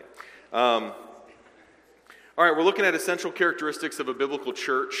All right, we're looking at essential characteristics of a biblical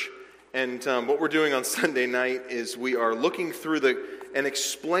church, and what we're doing on Sunday night is we are looking through and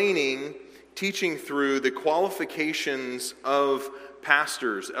explaining, teaching through the qualifications of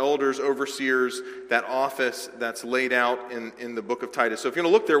pastors, elders, overseers, that office that's laid out in the book of Titus. So if you're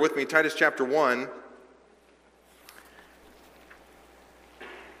going to look there with me, Titus chapter 1.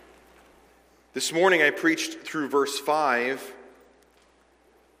 This morning I preached through verse 5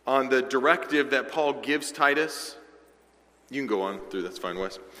 on the directive that Paul gives Titus. You can go on through, that's fine,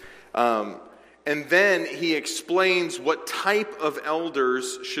 Wes. And then he explains what type of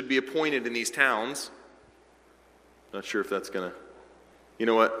elders should be appointed in these towns. Not sure if that's going to... You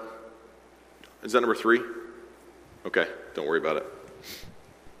know what? Is that number 3? Okay, don't worry about it.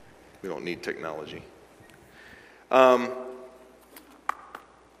 We don't need technology.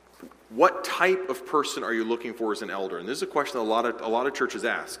 What type of person are you looking for as an elder? And this is a question that a lot of churches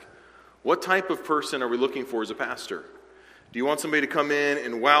ask. What type of person are we looking for as a pastor? Do you want somebody to come in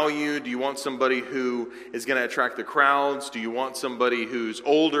and wow you? Do you want somebody who is going to attract the crowds? Do you want somebody who's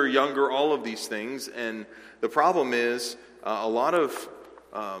older, younger, all of these things? And the problem is a lot of,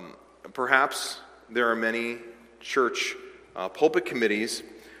 perhaps there are many church pulpit committees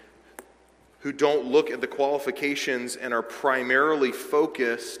who don't look at the qualifications and are primarily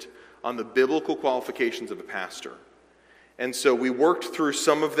focused on the biblical qualifications of a pastor. And so we worked through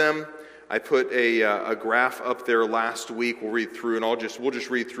some of them. I put a graph up there last week. We'll read through, and we'll just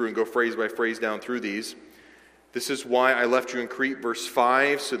read through and go phrase by phrase down through these. This is why I left you in Crete, verse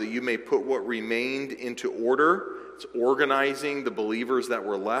 5, so that you may put what remained into order. It's organizing the believers that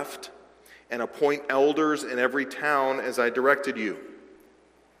were left, and appoint elders in every town as I directed you.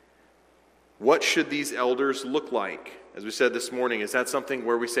 What should these elders look like? As we said this morning, is that something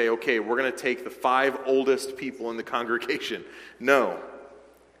where we say, okay, we're going to take the 5 oldest people in the congregation? No.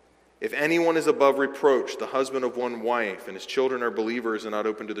 If anyone is above reproach, the husband of one wife, and his children are believers and not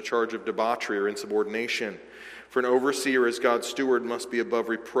open to the charge of debauchery or insubordination. For an overseer as God's steward must be above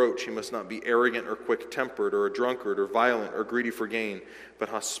reproach. He must not be arrogant or quick-tempered or a drunkard or violent or greedy for gain, but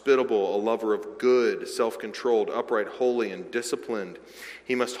hospitable, a lover of good, self-controlled, upright, holy, and disciplined.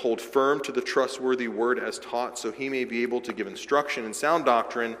 He must hold firm to the trustworthy word as taught, so he may be able to give instruction in sound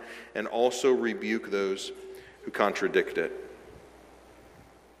doctrine and also rebuke those who contradict it.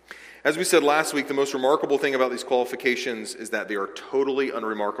 As we said last week, the most remarkable thing about these qualifications is that they are totally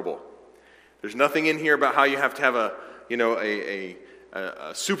unremarkable. There's nothing in here about how you have to have a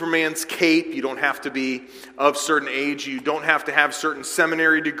Superman's cape. You don't have to be of certain age. You don't have to have certain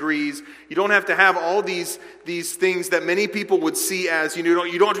seminary degrees. You don't have to have all these things that many people would see as, you don't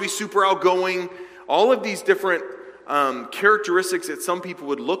have to be super outgoing. All of these different characteristics that some people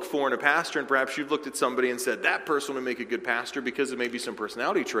would look for in a pastor, and perhaps you've looked at somebody and said, that person would make a good pastor because of maybe some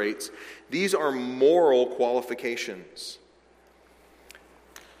personality traits. These are moral qualifications.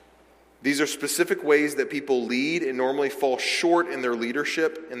 These are specific ways that people lead and normally fall short in their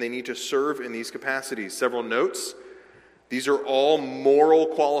leadership, and they need to serve in these capacities. Several notes. These are all moral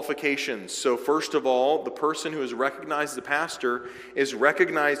qualifications. So first of all, the person who is recognized as a pastor is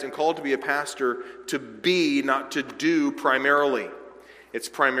recognized and called to be a pastor to be, not to do primarily. It's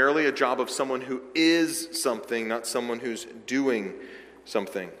primarily a job of someone who is something, not someone who's doing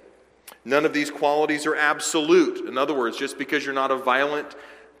something. None of these qualities are absolute. In other words, just because you're not a violent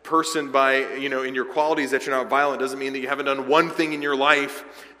person in your qualities that you're not violent doesn't mean that you haven't done one thing in your life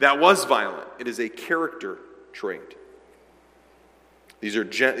that was violent. It is a character trait. These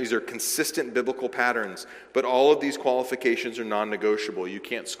are consistent biblical patterns, but all of these qualifications are non-negotiable. You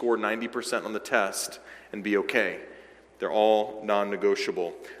can't score 90% on the test and be okay. They're all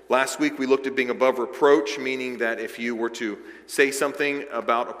non-negotiable. Last week we looked at being above reproach, meaning that if you were to say something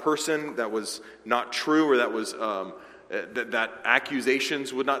about a person that was not true or that was that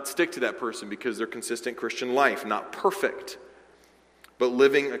accusations would not stick to that person because they're consistent Christian life, not perfect, but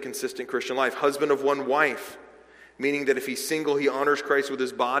living a consistent Christian life. Husband of one wife, meaning that if he's single, he honors Christ with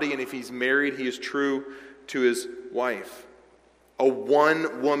his body, and if he's married, he is true to his wife. A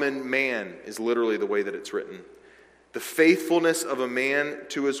one-woman man is literally the way that it's written. The faithfulness of a man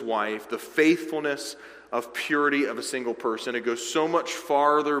to his wife, the faithfulness of purity of a single person, it goes so much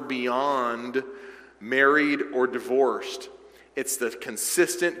farther beyond married or divorced. It's the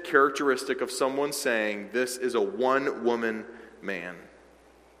consistent characteristic of someone saying, this is a one-woman man.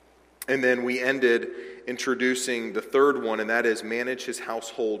 And then we ended introducing the third one, and that is manage his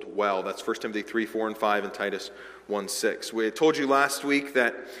household well. That's 1 Timothy 3, 4, and 5, and Titus 1, 6. We told you last week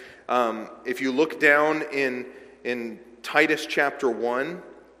that if you look down in Titus chapter 1,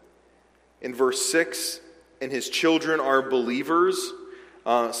 in verse 6, and his children are believers,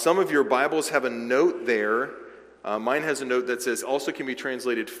 Some of your Bibles have a note there. Mine has a note that says also can be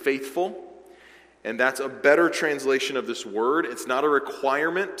translated faithful. And that's a better translation of this word. It's not a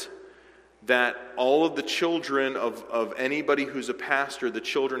requirement that all of the children of anybody who's a pastor, the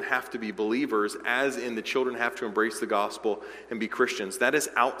children have to be believers, as in the children have to embrace the gospel and be Christians. That is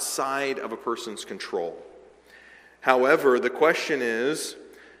outside of a person's control. However, the question is,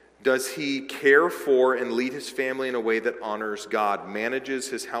 does he care for and lead his family in a way that honors God, manages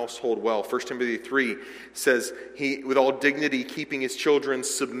his household well? 1 Timothy 3 says, he, with all dignity, keeping his children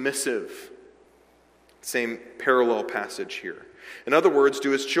submissive. Same parallel passage here. In other words, do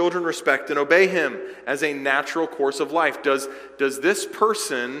his children respect and obey him as a natural course of life? Does this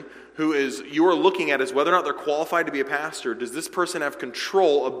person who you are looking at as whether or not they're qualified to be a pastor, does this person have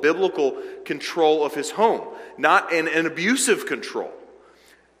control, a biblical control of his home? Not an abusive control,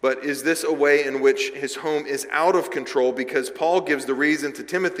 but is this a way in which his home is out of control? Because Paul gives the reason to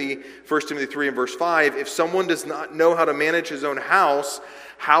Timothy, 1 Timothy 3 and verse 5, if someone does not know how to manage his own house,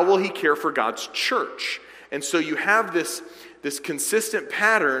 how will he care for God's church? And so you have this consistent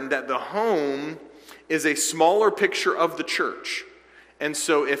pattern that the home is a smaller picture of the church. And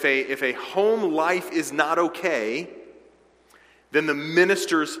so if a home life is not okay, then the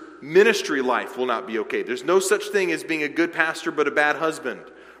minister's ministry life will not be okay. There's no such thing as being a good pastor but a bad husband,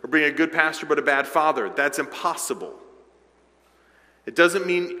 or being a good pastor but a bad father. That's impossible. It doesn't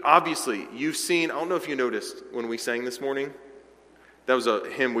mean, obviously, you've seen, I don't know if you noticed when we sang this morning, that was a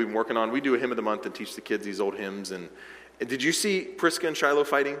hymn we've been working on. We do a hymn of the month and teach the kids these old hymns. And did you see Prisca and Shiloh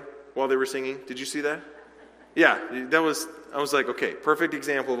fighting while they were singing? Did you see that? Yeah, I was like, okay, perfect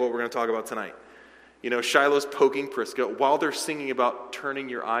example of what we're going to talk about tonight. You know, Shiloh's poking Prisca while they're singing about turning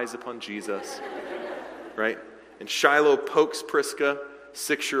your eyes upon Jesus, right? And Shiloh pokes Prisca,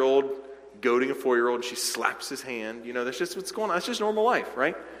 6-year-old, goading a 4-year-old, and she slaps his hand. You know, that's just what's going on. That's just normal life,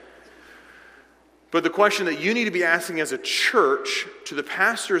 right? But the question that you need to be asking as a church, to the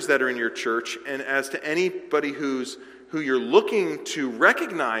pastors that are in your church, and as to anybody who you're looking to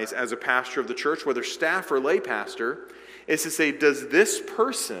recognize as a pastor of the church, whether staff or lay pastor, is to say, does this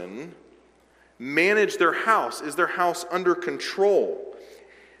person manage their house? Is their house under control?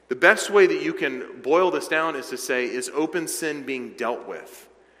 The best way that you can boil this down is to say, is open sin being dealt with?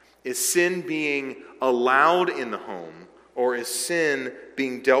 Is sin being allowed in the home, or is sin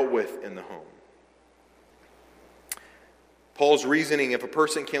being dealt with in the home? Paul's reasoning, if a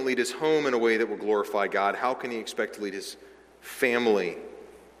person can't lead his home in a way that will glorify God, how can he expect to lead his family,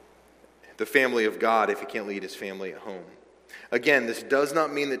 the family of God, if he can't lead his family at home? Again, this does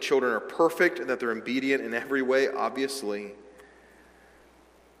not mean that children are perfect and that they're obedient in every way, obviously,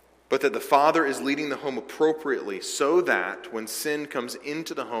 but that the father is leading the home appropriately so that when sin comes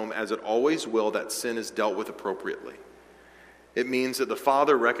into the home, as it always will, that sin is dealt with appropriately. It means that the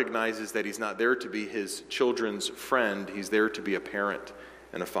father recognizes that he's not there to be his children's friend. He's there to be a parent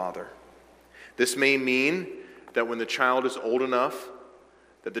and a father. This may mean that when the child is old enough,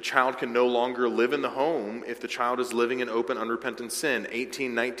 that the child can no longer live in the home if the child is living in open, unrepentant sin.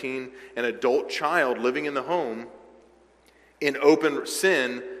 18, 19, an adult child living in the home in open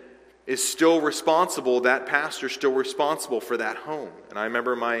sin is still responsible, that pastor's still responsible for that home. And I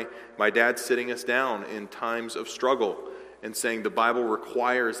remember my dad sitting us down in times of struggle and saying, the Bible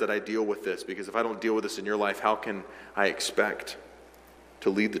requires that I deal with this, because if I don't deal with this in your life, how can I expect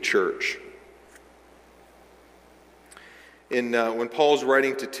to lead the church? When Paul's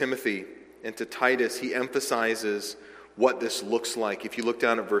writing to Timothy and to Titus, he emphasizes what this looks like. If you look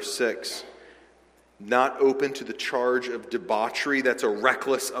down at verse 6, not open to the charge of debauchery, that's a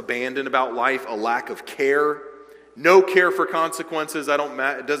reckless abandon about life, a lack of care, no care for consequences.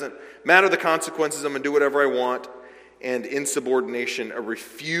 It doesn't matter the consequences, I'm going to do whatever I want. And insubordination, a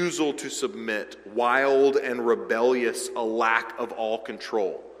refusal to submit, wild and rebellious, a lack of all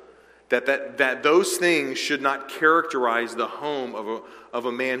control. That those things should not characterize the home of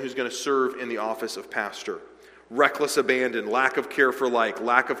a man who's going to serve in the office of pastor. Reckless abandon, lack of care for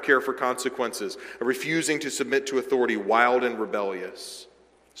lack of care for consequences, a refusing to submit to authority, wild and rebellious.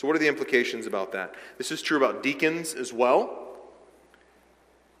 So what are the implications about that? This is true about deacons as well.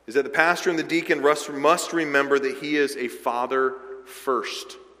 Is that the pastor and the deacon must remember that he is a father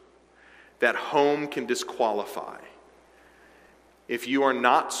first. That home can disqualify. If you are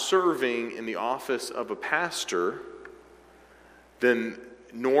not serving in the office of a pastor, then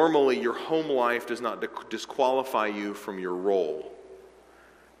normally your home life does not disqualify you from your role.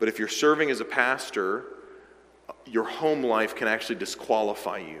 But if you're serving as a pastor, your home life can actually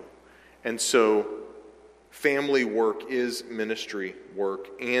disqualify you. And so family work is ministry work,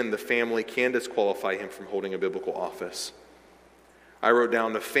 and the family can disqualify him from holding a biblical office. I wrote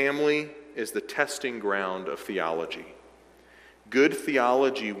down, the family is the testing ground of theology. Good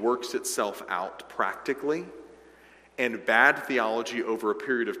theology works itself out practically, and bad theology over a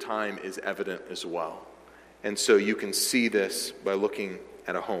period of time is evident as well. And so you can see this by looking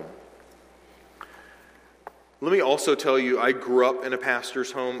at a home. Let me also tell you, I grew up in a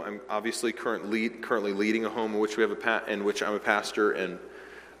pastor's home. I'm obviously currently leading a home in which I'm a pastor, and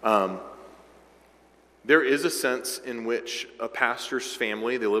there is a sense in which a pastor's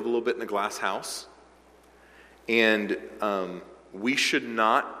family, they live a little bit in a glass house, and we should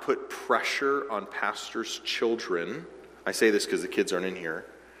not put pressure on pastors' children. I say this because the kids aren't in here.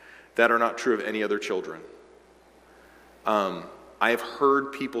 That are not true of any other children. I have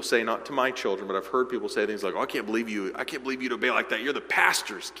heard people say, not to my children, but I've heard people say things like, "Oh, I can't believe you'd obey like that. You're the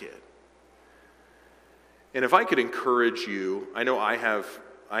pastor's kid." And if I could encourage you, I know I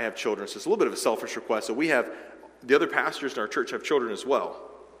have children, so it's a little bit of a selfish request. So the other pastors in our church have children as well.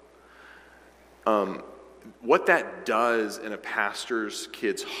 What that does in a pastor's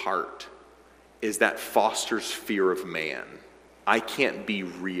kid's heart is that fosters fear of man. I can't be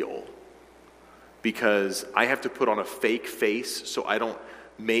real because I have to put on a fake face so I don't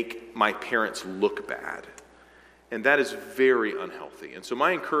make my parents look bad. And that is very unhealthy. And so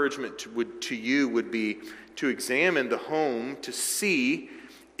my encouragement to you would be to examine the home to see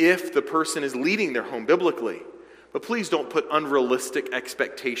if the person is leading their home biblically. But please don't put unrealistic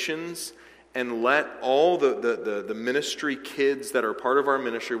expectations, and let all the ministry kids that are part of our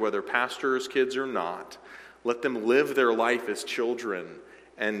ministry, whether pastors' kids or not, let them live their life as children,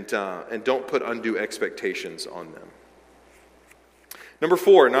 and don't put undue expectations on them. Number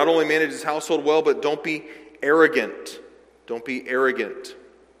 4, not only manage his household well, but don't be arrogant. Don't be arrogant.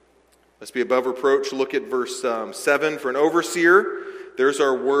 Let's be above reproach. Look at verse 7. For an overseer, there's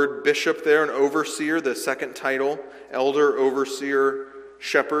our word bishop there, an overseer, the second title, elder, overseer,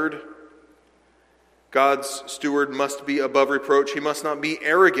 shepherd. God's steward must be above reproach. He must not be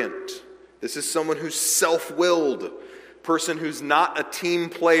arrogant. This is someone who's self-willed, person who's not a team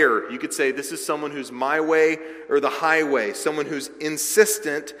player. You could say this is someone who's my way or the highway, someone who's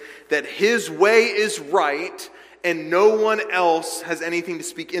insistent that his way is right and no one else has anything to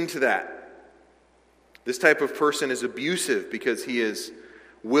speak into that. This type of person is abusive because he is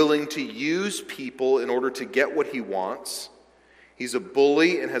willing to use people in order to get what he wants. He's a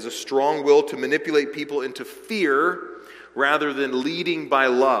bully and has a strong will to manipulate people into fear rather than leading by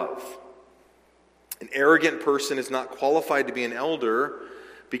love. An arrogant person is not qualified to be an elder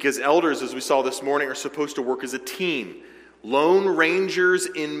because elders, as we saw this morning, are supposed to work as a team. Lone rangers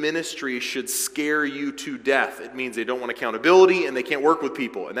in ministry should scare you to death. It means they don't want accountability and they can't work with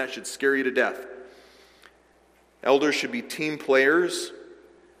people, and that should scare you to death. Elders should be team players.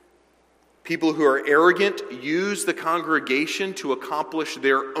 People who are arrogant use the congregation to accomplish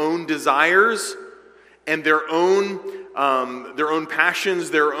their own desires and their own passions,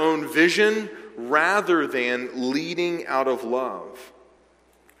 their own vision, rather than leading out of love.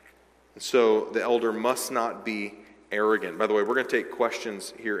 And so the elder must not be arrogant. By the way, we're going to take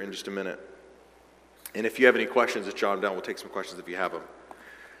questions here in just a minute. And if you have any questions, just jot them down. We'll take some questions if you have them.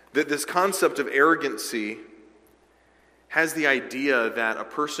 This concept of arrogancy has the idea that a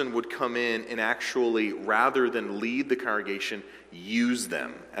person would come in and actually, rather than lead the congregation, use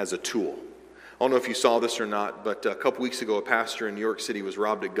them as a tool. I don't know if you saw this or not, but a couple weeks ago, a pastor in New York City was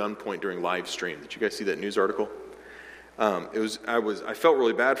robbed at gunpoint during live stream. Did you guys see that news article? I felt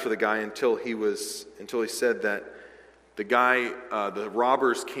really bad for the guy until he said that the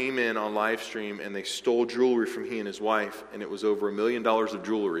robbers came in on live stream and they stole jewelry from he and his wife, and it was over $1 million of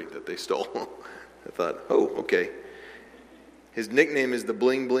jewelry that they stole. I thought, oh, okay. His nickname is the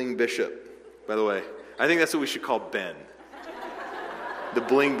Bling Bling Bishop, by the way. I think that's what we should call Ben. The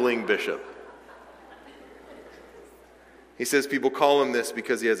Bling Bling Bishop. He says people call him this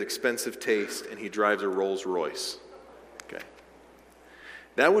because he has expensive taste and he drives a Rolls Royce. Okay.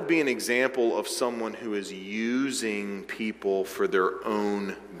 That would be an example of someone who is using people for their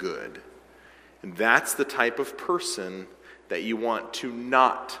own good. And that's the type of person that you want to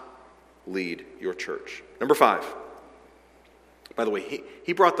not lead your church. Number 5. By the way,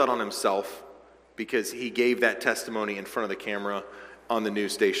 he brought that on himself because he gave that testimony in front of the camera on the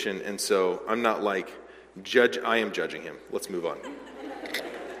news station. And so I'm not like, I am judging him. Let's move on.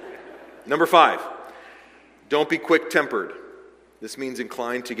 Number 5, don't be quick-tempered. This means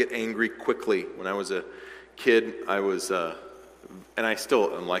inclined to get angry quickly. When I was a kid, I was, and I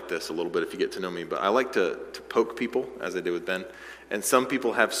still am like this a little bit if you get to know me, but I like to poke people, as I did with Ben. And some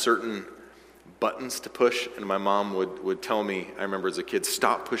people have certain buttons to push, and my mom would tell me, I remember as a kid,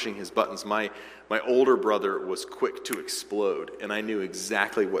 stop pushing his buttons. My older brother was quick to explode, and I knew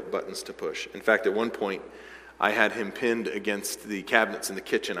exactly what buttons to push. In fact, at one point, I had him pinned against the cabinets in the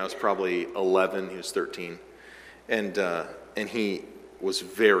kitchen. I was probably 11, he was 13, and he was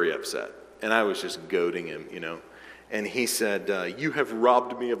very upset, and I was just goading him, And he said, you have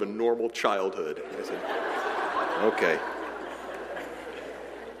robbed me of a normal childhood. I said, okay.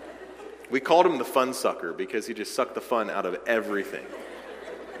 We called him the fun sucker because he just sucked the fun out of everything.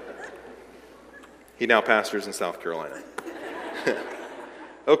 He now pastors in South Carolina.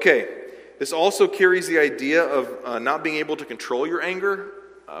 Okay, this also carries the idea of not being able to control your anger.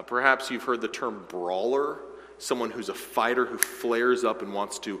 Perhaps you've heard the term brawler, someone who's a fighter who flares up and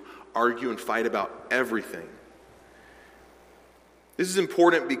wants to argue and fight about everything. This is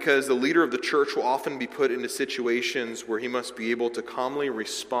important because the leader of the church will often be put into situations where he must be able to calmly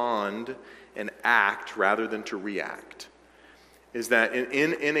respond and act rather than to react. Is that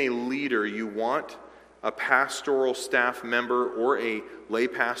in a leader, you want a pastoral staff member or a lay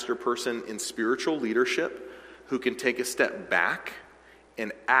pastor person in spiritual leadership who can take a step back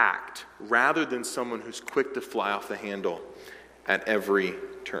and act rather than someone who's quick to fly off the handle at every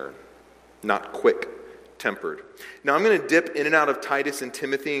turn. Not quick-tempered. Now I'm going to dip in and out of Titus and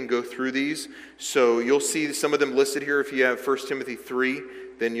Timothy and go through these. So you'll see some of them listed here. If you have 1 Timothy 3,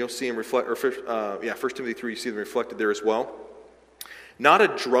 then you'll see them 1 Timothy 3, you see them reflected there as well. Not a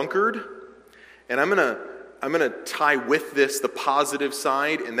drunkard. And I'm going to tie with this the positive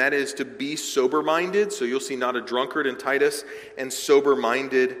side, and that is to be sober-minded. So you'll see not a drunkard in Titus and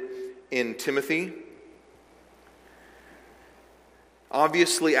sober-minded in Timothy.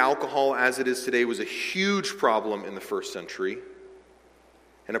 Obviously, alcohol as it is today was a huge problem in the first century.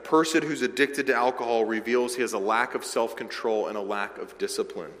 And a person who's addicted to alcohol reveals he has a lack of self-control and a lack of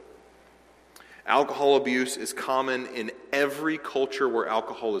discipline. Alcohol abuse is common in every culture where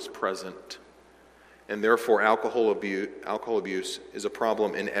alcohol is present. And therefore, alcohol abuse is a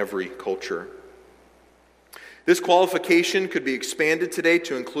problem in every culture. This qualification could be expanded today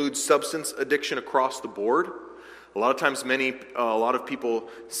to include substance addiction across the board. A lot of times, a lot of people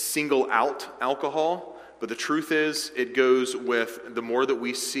single out alcohol, but the truth is, it goes with the more that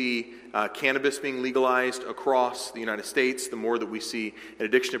we see cannabis being legalized across the United States, the more that we see an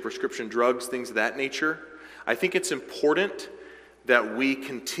addiction to prescription drugs, things of that nature. I think it's important that we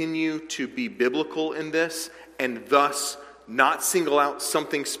continue to be biblical in this and thus not single out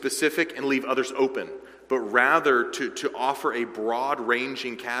something specific and leave others open, but rather to offer a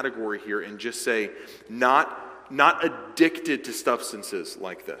broad-ranging category here and just say, not addicted to substances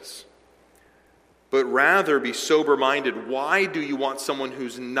like this, but rather be sober-minded. Why do you want someone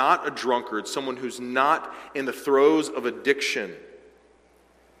who's not a drunkard, someone who's not in the throes of addiction?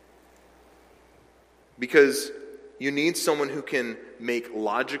 Because you need someone who can make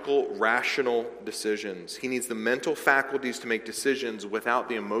logical, rational decisions. He needs the mental faculties to make decisions without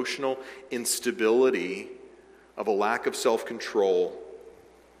the emotional instability of a lack of self-control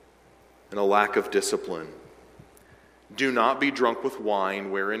and a lack of discipline. Do not be drunk with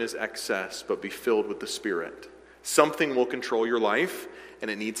wine wherein is excess, but be filled with the Spirit. Something will control your life, and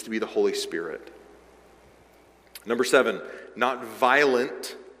it needs to be the Holy Spirit. Number 7, not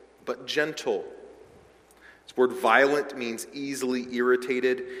violent, but gentle. This word violent means easily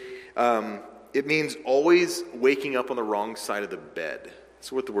irritated. It means always waking up on the wrong side of the bed.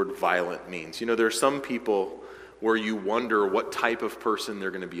 That's what the word violent means. There are some people where you wonder what type of person they're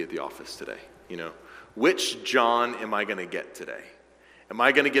going to be at the office today. Which John am I going to get today? Am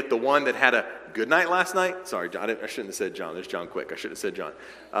I going to get the one that had a good night last night? Sorry, John, I shouldn't have said John. There's John Quick. I should have said John.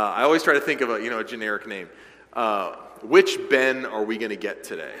 I always try to think of a generic name. Which Ben are we going to get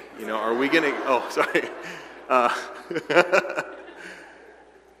today? Are we going to... Oh, sorry.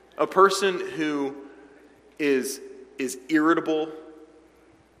 A person who is irritable,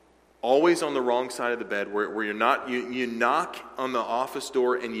 always on the wrong side of the bed, where you're not, you knock on the office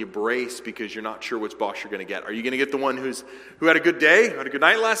door and you brace because you're not sure which boss you're going to get. Are you going to get the one who had a good day, had a good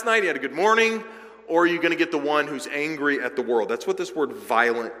night last night, he had a good morning, or are you going to get the one who's angry at the world? That's what this word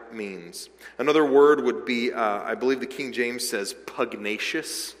violent means. Another word would be, I believe the King James says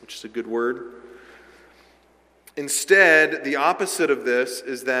pugnacious, which is a good word. Instead, the opposite of this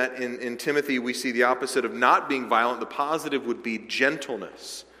is that in Timothy we see the opposite of not being violent. The positive would be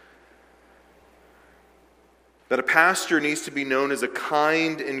gentleness. That a pastor needs to be known as a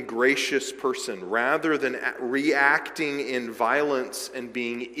kind and gracious person rather than reacting in violence and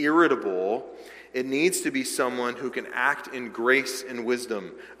being irritable It needs to be someone who can act in grace and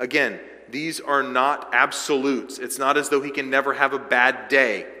wisdom. Again, these are not absolutes. It's not as though he can never have a bad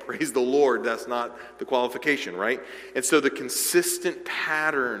day. Praise the Lord, that's not the qualification, right? And so the consistent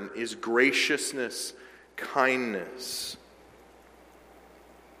pattern is graciousness, kindness.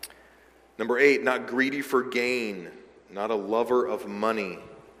 Number 8, not greedy for gain, not a lover of money.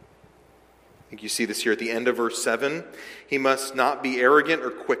 I think you see this here at the end of verse 7. He must not be arrogant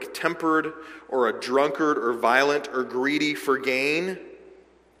or quick-tempered or a drunkard or violent or greedy for gain.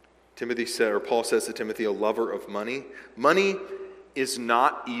 Paul says to Timothy, a lover of money. Money is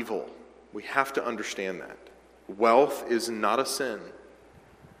not evil. We have to understand that. Wealth is not a sin.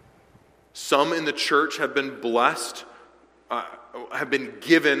 Some in the church have been blessed, have been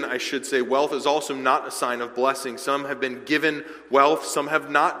given, I should say. Wealth is also not a sign of blessing. Some have been given wealth, some have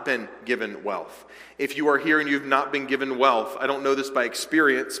not been given wealth. If you are here and you've not been given wealth, I don't know this by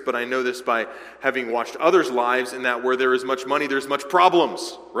experience, but I know this by having watched others' lives, in that where there is much money, there's much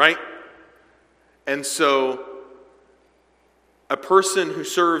problems, right? And so a person who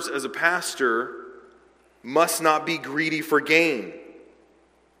serves as a pastor must not be greedy for gain.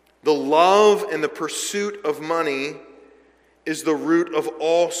 The love and the pursuit of money is the root of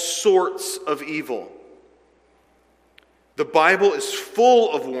all sorts of evil. The Bible is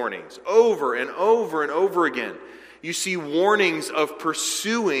full of warnings over and over and over again. You see warnings of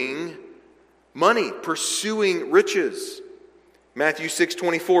pursuing money, pursuing riches. Matthew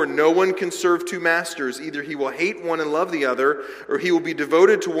 6:24, no one can serve two masters. Either he will hate one and love the other, or he will be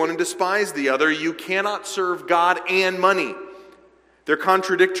devoted to one and despise the other. You cannot serve God and money. They're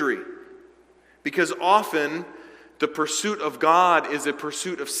contradictory. Because often the pursuit of God is a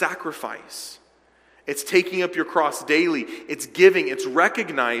pursuit of sacrifice. It's taking up your cross daily. It's giving. It's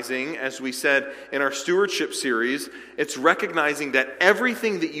recognizing, as we said in our stewardship series, it's recognizing that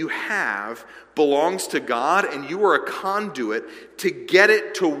everything that you have belongs to God, and you are a conduit to get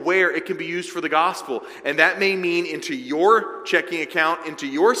it to where it can be used for the gospel. And that may mean into your checking account, into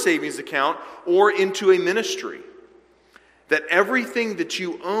your savings account, or into a ministry. That everything that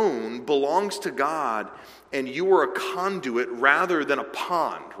you own belongs to God, and you are a conduit rather than a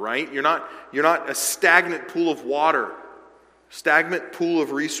pond, right? You're not a stagnant pool of water, stagnant pool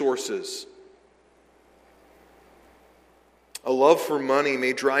of resources. A love for money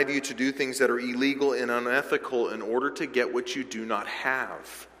may drive you to do things that are illegal and unethical in order to get what you do not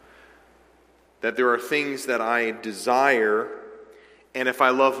have. That there are things that I desire, and if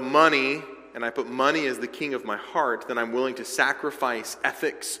I love money, and I put money as the king of my heart, then I'm willing to sacrifice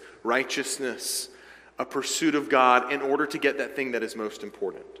ethics, righteousness, a pursuit of God in order to get that thing that is most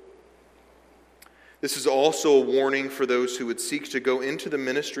important. This is also a warning for those who would seek to go into the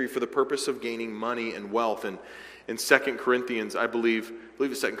ministry for the purpose of gaining money and wealth. And in 2 Corinthians, I believe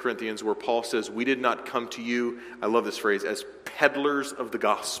it's 2 Corinthians, where Paul says, we did not come to you, I love this phrase, as peddlers of the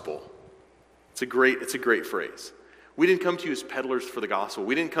gospel. It's a great phrase. We didn't come to you as peddlers for the gospel.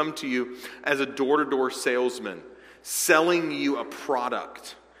 We didn't come to you as a door-to-door salesman selling you a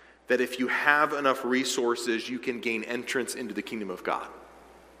product that if you have enough resources, you can gain entrance into the kingdom of God.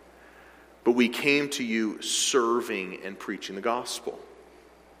 But we came to you serving and preaching the gospel.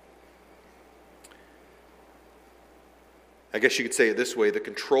 I guess you could say it this way: the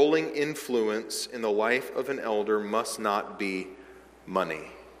controlling influence in the life of an elder must not be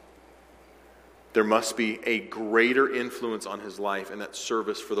money. There must be a greater influence on his life, and that's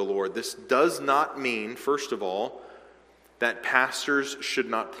service for the Lord. This does not mean, first of all, that pastors should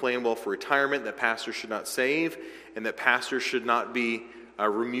not plan well for retirement, that pastors should not save, and that pastors should not be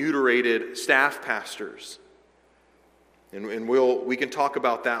remunerated staff pastors. And we can talk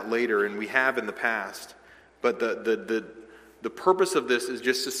about that later, and we have in the past. But the purpose of this is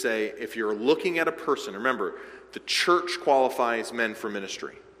just to say, if you're looking at a person, remember, the church qualifies men for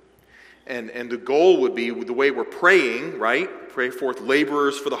ministry. And the goal would be, the way we're praying, right? Pray forth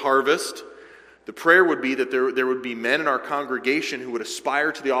laborers for the harvest. The prayer would be that there would be men in our congregation who would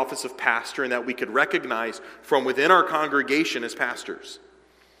aspire to the office of pastor, and that we could recognize from within our congregation as pastors.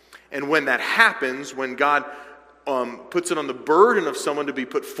 And when that happens, when God puts it on the burden of someone to be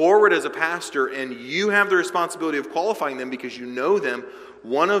put forward as a pastor, and you have the responsibility of qualifying them because you know them,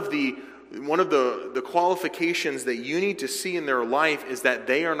 one of the qualifications that you need to see in their life is that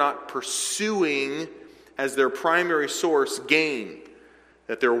they are not pursuing as their primary source gain,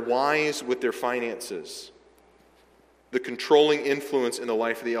 that they're wise with their finances. The controlling influence in the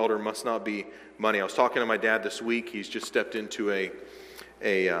life of the elder must not be money. I was talking to my dad this week. He's just stepped into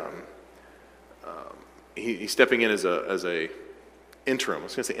he's stepping in as a interim. I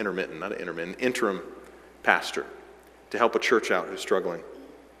was going to say intermittent, not an intermittent, interim pastor to help a church out who's struggling.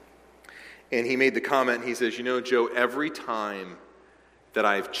 And he made the comment, he says, Joe, every time that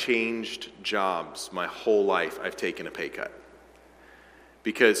I've changed jobs my whole life, I've taken a pay cut.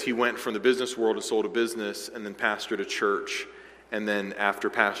 Because he went from the business world and sold a business and then pastored a church. And then after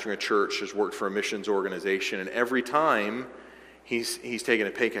pastoring a church, has worked for a missions organization. And every time he's taken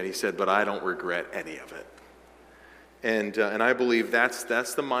a pay cut, he said, but I don't regret any of it. And I believe that's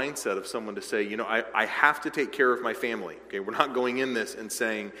the mindset of someone to say, I have to take care of my family. Okay, we're not going in this and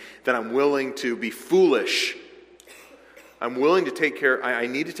saying that I'm willing to be foolish. I'm willing to take care, I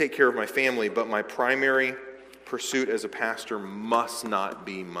need to take care of my family, but my primary pursuit as a pastor must not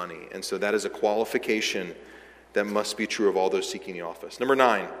be money. And so that is a qualification that must be true of all those seeking the office. Number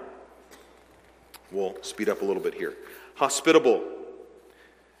 9, we'll speed up a little bit here. Hospitable.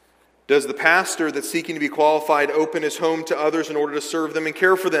 Does the pastor that's seeking to be qualified open his home to others in order to serve them and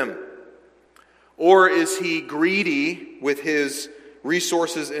care for them? Or is he greedy with his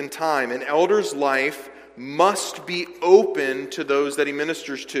resources and time? An elder's life must be open to those that he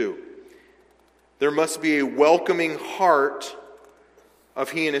ministers to. There must be a welcoming heart of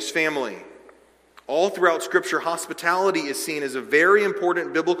he and his family. All throughout Scripture, hospitality is seen as a very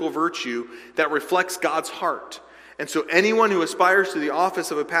important biblical virtue that reflects God's heart. And so anyone who aspires to the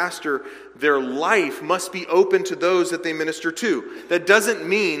office of a pastor, their life must be open to those that they minister to. That doesn't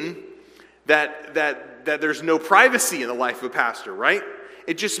mean that there's no privacy in the life of a pastor, right?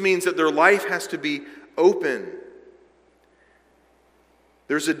 It just means that their life has to be open.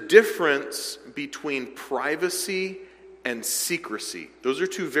 There's a difference between privacy and secrecy. Those are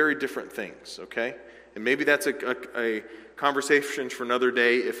two very different things, okay? And maybe that's a conversation for another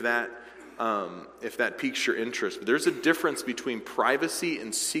day if that piques your interest. But there's a difference between privacy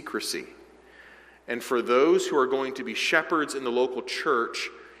and secrecy. And for those who are going to be shepherds in the local church,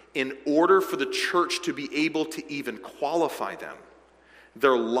 in order for the church to be able to even qualify them,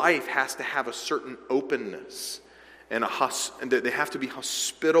 their life has to have a certain openness. And they have to be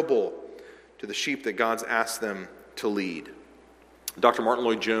hospitable to the sheep that God's asked them to lead. Dr. Martin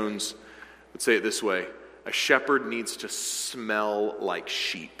Lloyd-Jones would say it this way: a shepherd needs to smell like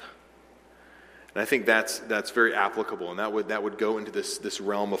sheep. And I think that's very applicable, and that would go into this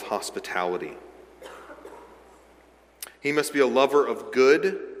realm of hospitality. He must be a lover of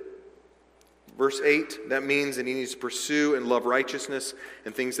good. Verse 8, that means that he needs to pursue and love righteousness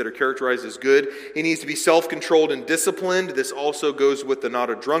and things that are characterized as good. He needs to be self-controlled and disciplined. This also goes with the not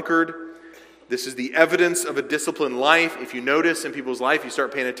a drunkard. This is the evidence of a disciplined life. If you notice in people's life, you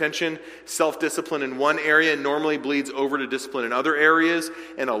start paying attention, self-discipline in one area normally bleeds over to discipline in other areas,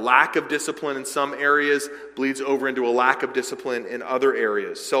 and a lack of discipline in some areas bleeds over into a lack of discipline in other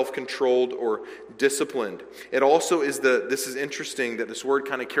areas, self-controlled or disciplined. It also is this is interesting that this word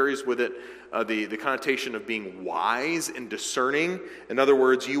kind of carries with it the connotation of being wise and discerning. In other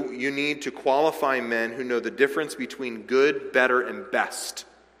words, you need to qualify men who know the difference between good, better, and best.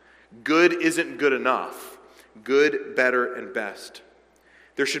 Good isn't good enough. Good, better, and best.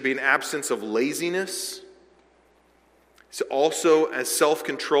 There should be an absence of laziness. So also, as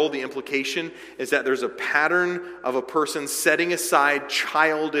self-control, the implication is that there's a pattern of a person setting aside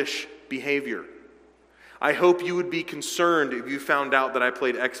childish behavior. I hope you would be concerned if you found out that I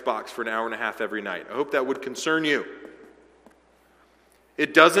played Xbox for an hour and a half every night. I hope that would concern you.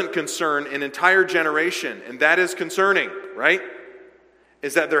 It doesn't concern an entire generation, and that is concerning, right?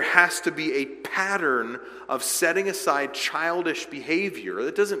 Is that there has to be a pattern of setting aside childish behavior.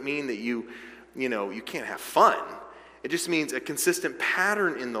 That doesn't mean that you can't have fun. It just means a consistent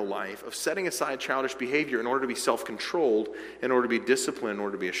pattern in the life of setting aside childish behavior in order to be self-controlled, in order to be disciplined, in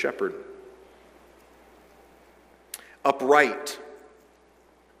order to be a shepherd. Upright.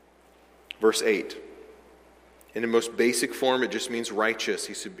 Verse 8. In the most basic form, it just means righteous.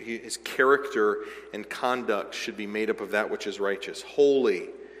 His character and conduct should be made up of that which is righteous. Holy,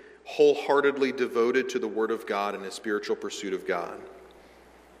 wholeheartedly devoted to the Word of God and his spiritual pursuit of God.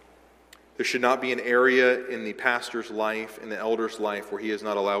 There should not be an area in the pastor's life, in the elder's life, where he is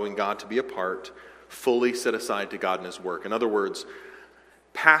not allowing God to be a part, fully set aside to God and his work. In other words,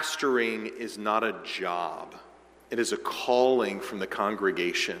 pastoring is not a job. It is a calling from the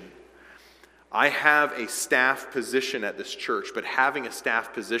congregation. I have a staff position at this church, but having a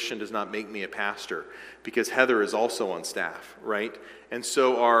staff position does not make me a pastor, because Heather is also on staff, right? And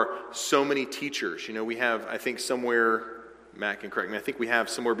so are so many teachers. We have, I think somewhere, Matt can correct me, I think we have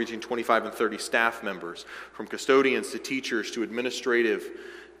somewhere between 25 and 30 staff members, from custodians to teachers to administrative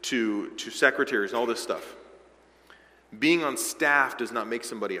to secretaries and all this stuff. Being on staff does not make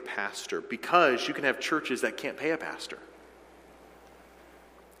somebody a pastor, because you can have churches that can't pay a pastor.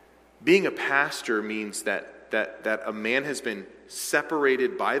 Being a pastor means that that a man has been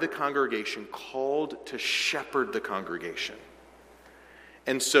separated by the congregation, called to shepherd the congregation.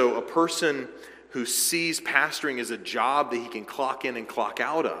 And so a person who sees pastoring as a job that he can clock in and clock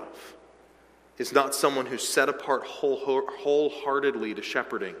out of is not someone who's set apart wholeheartedly to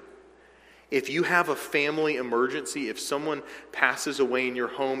shepherding. If you have a family emergency, if someone passes away in your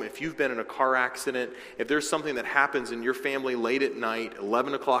home, if you've been in a car accident, if there's something that happens in your family late at night,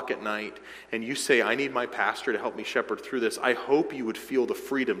 11 o'clock at night, and you say, I need my pastor to help me shepherd through this, I hope you would feel the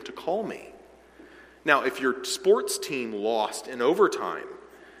freedom to call me. Now, if your sports team lost in overtime,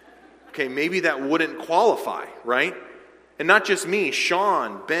 okay, maybe that wouldn't qualify, right? And not just me,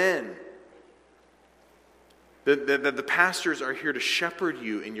 Sean, Ben. The pastors are here to shepherd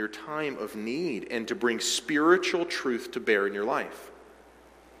you in your time of need and to bring spiritual truth to bear in your life.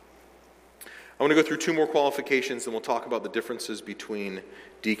 I want to go through 2 more qualifications, and we'll talk about the differences between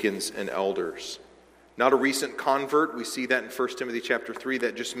deacons and elders. Not a recent convert. We see that in 1 Timothy chapter 3.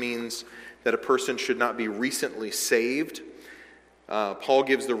 That just means that a person should not be recently saved. Paul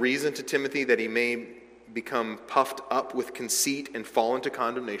gives the reason to Timothy that he may become puffed up with conceit and fall into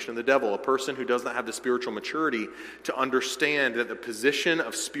condemnation of the devil. A person who does not have the spiritual maturity to understand that the position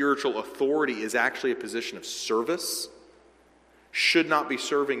of spiritual authority is actually a position of service should not be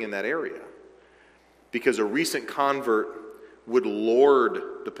serving in that area, because a recent convert would lord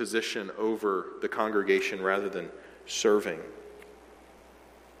the position over the congregation rather than serving.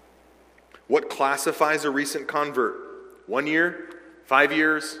 What classifies a recent convert? 1 year? 5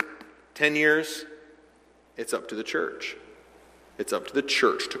 years? 10 years? It's up to the church. It's up to the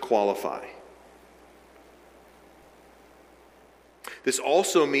church to qualify. This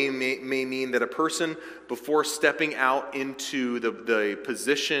also may mean that a person, before stepping out into the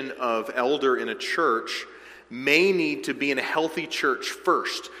position of elder in a church, may need to be in a healthy church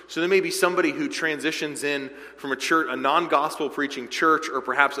first. So there may be somebody who transitions in from a non-gospel preaching church, or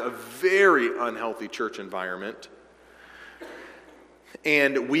perhaps a very unhealthy church environment.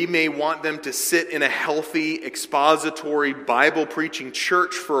 And we may want them to sit in a healthy, expository, Bible-preaching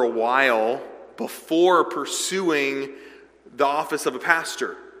church for a while before pursuing the office of a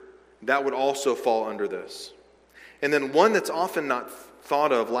pastor. That would also fall under this. And then one that's often not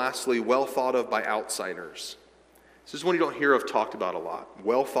thought of, lastly, well thought of by outsiders. This is one you don't hear of talked about a lot.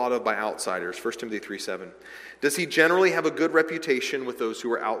 Well thought of by outsiders. 1 Timothy 3:7. Does he generally have a good reputation with those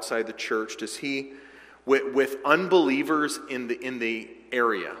who are outside the church? Does he... With unbelievers in the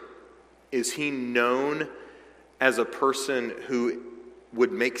area, is he known as a person who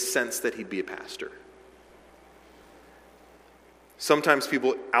would make sense that he'd be a pastor? Sometimes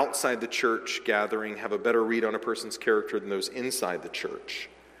people outside the church gathering have a better read on a person's character than those inside the church.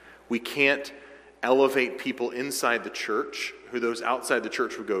 We can't elevate people inside the church who those outside the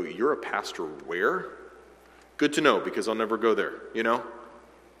church would go, you're a pastor where? Good to know, because I'll never go there, you know?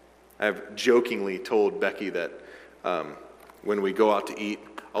 I've jokingly told Becky that when we go out to eat,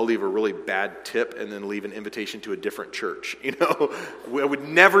 I'll leave a really bad tip and then leave an invitation to a different church. You know, I would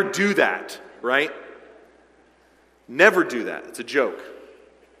never do that, right? Never do that. It's a joke.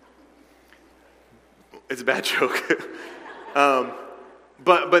 It's a bad joke.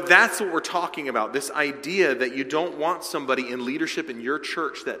 But that's what we're talking about, this idea that you don't want somebody in leadership in your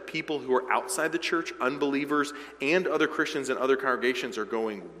church that people who are outside the church, unbelievers, and other Christians in other congregations are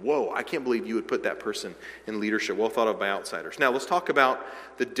going, whoa, I can't believe you would put that person in leadership, well thought of by outsiders. Now let's talk about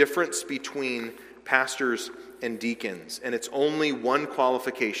the difference between pastors and deacons, and it's only one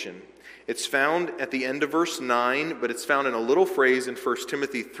qualification. It's found at the end of verse 9, but it's found in a little phrase in 1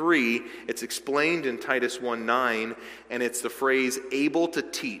 Timothy 3. It's explained in Titus 1:9, and it's the phrase able to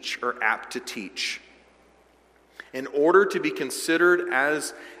teach or apt to teach. In order to be considered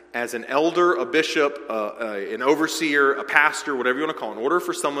as an elder, a bishop, an overseer, a pastor, whatever you want to call it, in order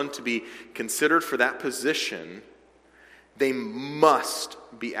for someone to be considered for that position, they must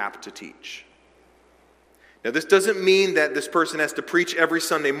be apt to teach. Now, this doesn't mean that this person has to preach every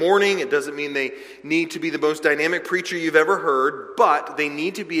Sunday morning. It doesn't mean they need to be the most dynamic preacher you've ever heard, but they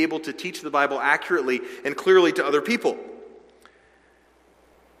need to be able to teach the Bible accurately and clearly to other people.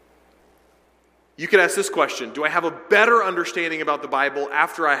 You could ask this question: do I have a better understanding about the Bible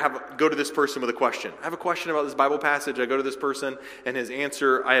after I go to this person with a question? I have a question about this Bible passage. I go to this person, and his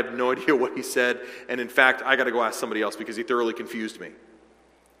answer, I have no idea what he said, and in fact, I got to go ask somebody else because he thoroughly confused me.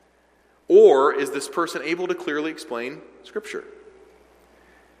 Or is this person able to clearly explain Scripture?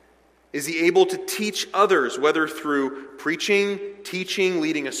 Is he able to teach others, whether through preaching, teaching,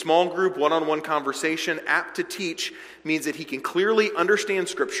 leading a small group, one-on-one conversation? Apt to teach means that he can clearly understand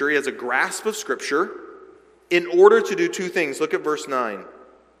Scripture. He has a grasp of Scripture in order to do two things. Look at verse 9.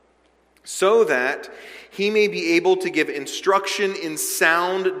 so that he may be able to give instruction in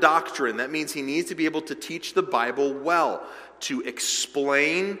sound doctrine. That means he needs to be able to teach the Bible well, to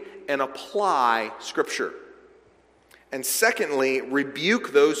explain and apply Scripture. And secondly,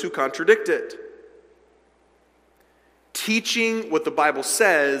 rebuke those who contradict it. Teaching what the Bible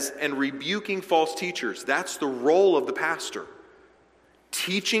says and rebuking false teachers. That's the role of the pastor.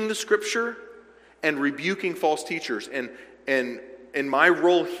 Teaching the Scripture and rebuking false teachers. And in my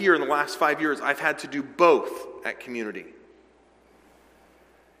role here in the last 5 years, I've had to do both at Community.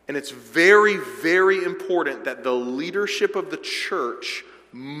 And it's very, very important that the leadership of the church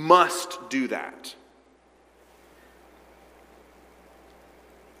must do that.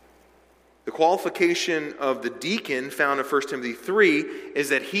 The qualification of the deacon found in 1 Timothy 3 is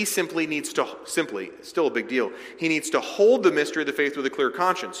that he simply needs to, still a big deal, he needs to hold the mystery of the faith with a clear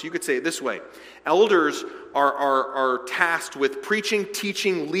conscience. You could say it this way. Elders are tasked with preaching,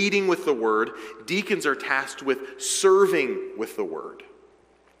 teaching, leading with the word. Deacons are tasked with serving with the word.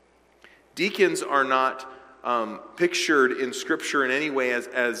 Deacons are not pictured in Scripture in any way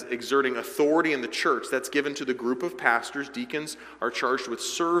as exerting authority in the church. That's given to the group of pastors. Deacons are charged with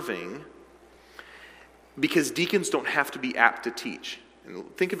serving, because deacons don't have to be apt to teach.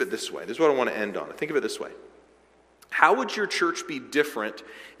 And think of it this way. This is what I want to end on. Think of it this way. How would your church be different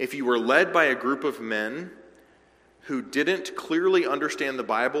if you were led by a group of men who didn't clearly understand the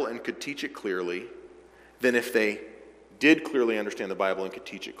Bible and could teach it clearly than if they did clearly understand the Bible and could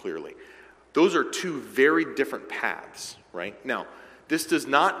teach it clearly? Those are two very different paths, right? Now, this does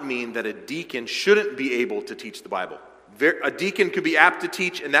not mean that a deacon shouldn't be able to teach the Bible. A deacon could be apt to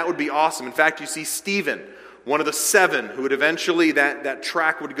teach, and that would be awesome. In fact, you see Stephen, one of the 7 who would eventually, that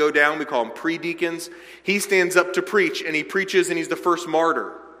track would go down. We call them pre-deacons. He stands up to preach, and he preaches, and he's the first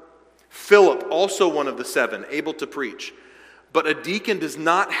martyr. Philip, also one of the 7, able to preach. But a deacon does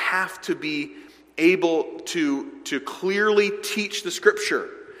not have to be able to clearly teach the Scripture.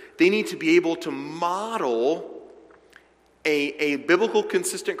 They need to be able to model a biblical,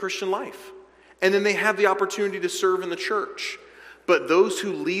 consistent Christian life. And then they have the opportunity to serve in the church. But those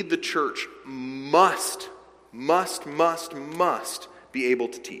who lead the church must be able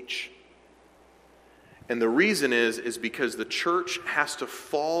to teach. And the reason is because the church has to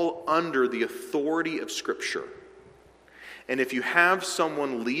fall under the authority of Scripture. And if you have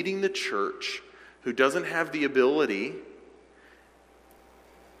someone leading the church who doesn't have the ability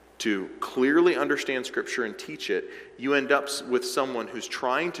to clearly understand Scripture and teach it, you end up with someone who's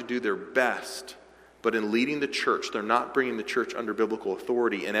trying to do their best, but in leading the church, they're not bringing the church under biblical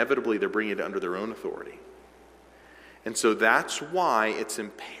authority. Inevitably, they're bringing it under their own authority. And so that's why it's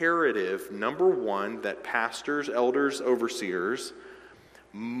imperative, number one, that pastors, elders, overseers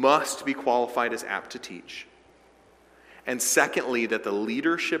must be qualified as apt to teach. And secondly, that the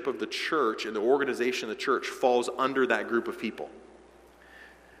leadership of the church and the organization of the church falls under that group of people.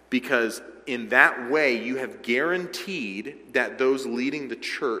 Because in that way, you have guaranteed that those leading the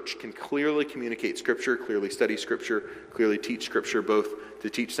church can clearly communicate Scripture, clearly study Scripture, clearly teach Scripture, both to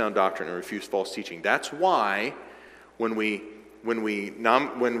teach sound doctrine and refuse false teaching. That's why when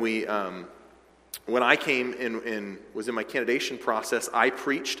I came in was in my candidation process, I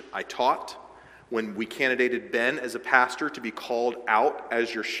preached, I taught. When we candidated Ben as a pastor to be called out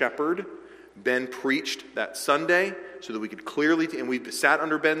as your shepherd, Ben preached that Sunday so that we could clearly, and we've sat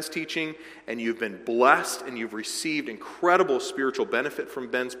under Ben's teaching, and you've been blessed, and you've received incredible spiritual benefit from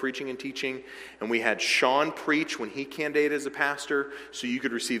Ben's preaching and teaching. And we had Sean preach when he candidated as a pastor, so you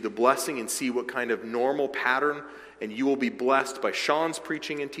could receive the blessing and see what kind of normal pattern, and you will be blessed by Sean's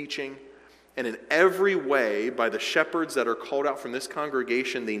preaching and teaching. And in every way, by the shepherds that are called out from this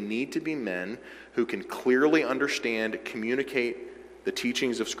congregation, they need to be men who can clearly understand, communicate the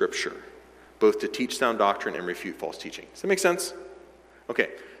teachings of Scripture, both to teach sound doctrine and refute false teaching. Does that make sense? Okay,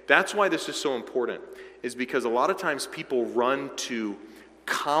 that's why this is so important, is because a lot of times people run to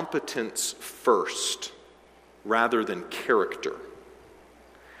competence first rather than character.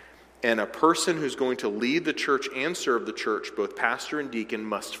 And a person who's going to lead the church and serve the church, both pastor and deacon,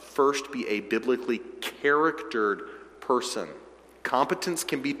 must first be a biblically charactered person. Competence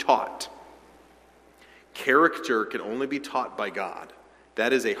can be taught. Character can only be taught by God.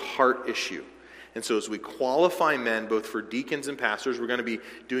 That is a heart issue. And so as we qualify men, both for deacons and pastors, we're going to be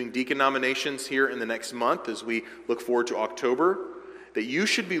doing deacon nominations here in the next month as we look forward to October, that you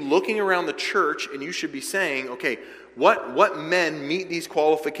should be looking around the church and you should be saying, okay, what men meet these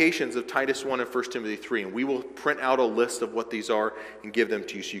qualifications of Titus 1 and 1 Timothy 3? And we will print out a list of what these are and give them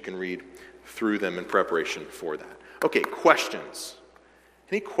to you so you can read through them in preparation for that. Okay, questions.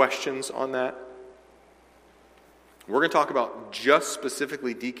 Any questions on that? We're going to talk about just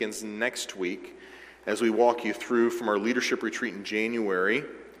specifically deacons next week as we walk you through from our leadership retreat in January,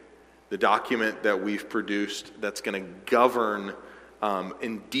 the document that we've produced that's going to govern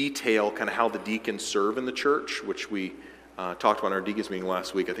in detail kind of how the deacons serve in the church, which we talked about in our deacons meeting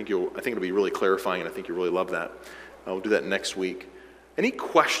last week. I think it'll be really clarifying, and I think you'll really love that. We'll do that next week. Any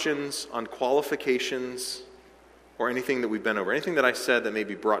questions on qualifications or anything that we've been over? Anything that I said that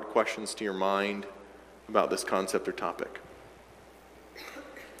maybe brought questions to your mind about this concept or topic?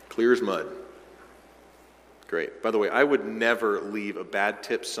 Clear as mud. Great. By the way, I would never leave a bad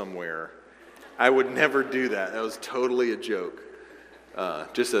tip somewhere. I would never do that. That was totally a joke,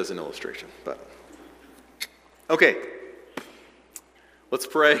 just as an illustration. But okay, let's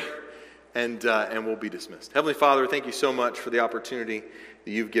pray, and we'll be dismissed. Heavenly Father, thank you so much for the opportunity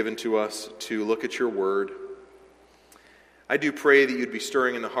that you've given to us to look at your word. I do pray that you'd be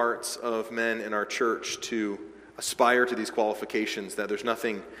stirring in the hearts of men in our church to aspire to these qualifications, that there's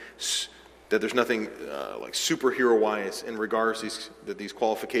nothing like superhero-wise in regards to these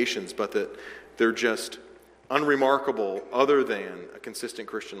qualifications, but that they're just unremarkable other than a consistent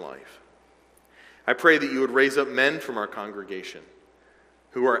Christian life. I pray that you would raise up men from our congregation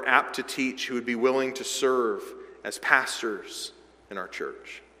who are apt to teach, who would be willing to serve as pastors in our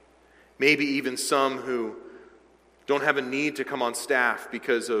church. Maybe even some who don't have a need to come on staff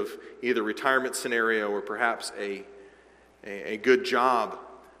because of either retirement scenario or perhaps a good job,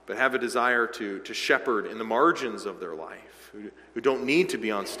 but have a desire to shepherd in the margins of their life, who don't need to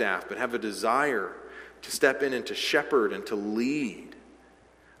be on staff, but have a desire to step in and to shepherd and to lead.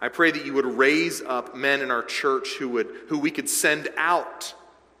 I pray that you would raise up men in our church who we could send out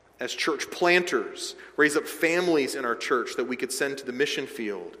as church planters, raise up families in our church that we could send to the mission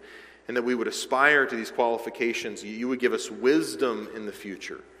field, and that we would aspire to these qualifications. You would give us wisdom in the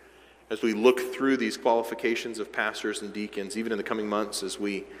future as we look through these qualifications of pastors and deacons, even in the coming months as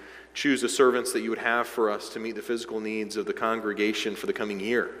we choose the servants that you would have for us to meet the physical needs of the congregation for the coming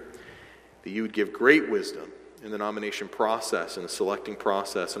year. That you would give great wisdom in the nomination process and the selecting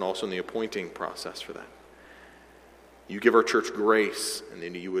process and also in the appointing process for that. You give our church grace, and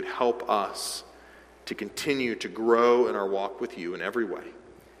then you would help us to continue to grow in our walk with you in every way.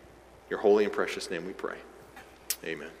 In your holy and precious name we pray. Amen.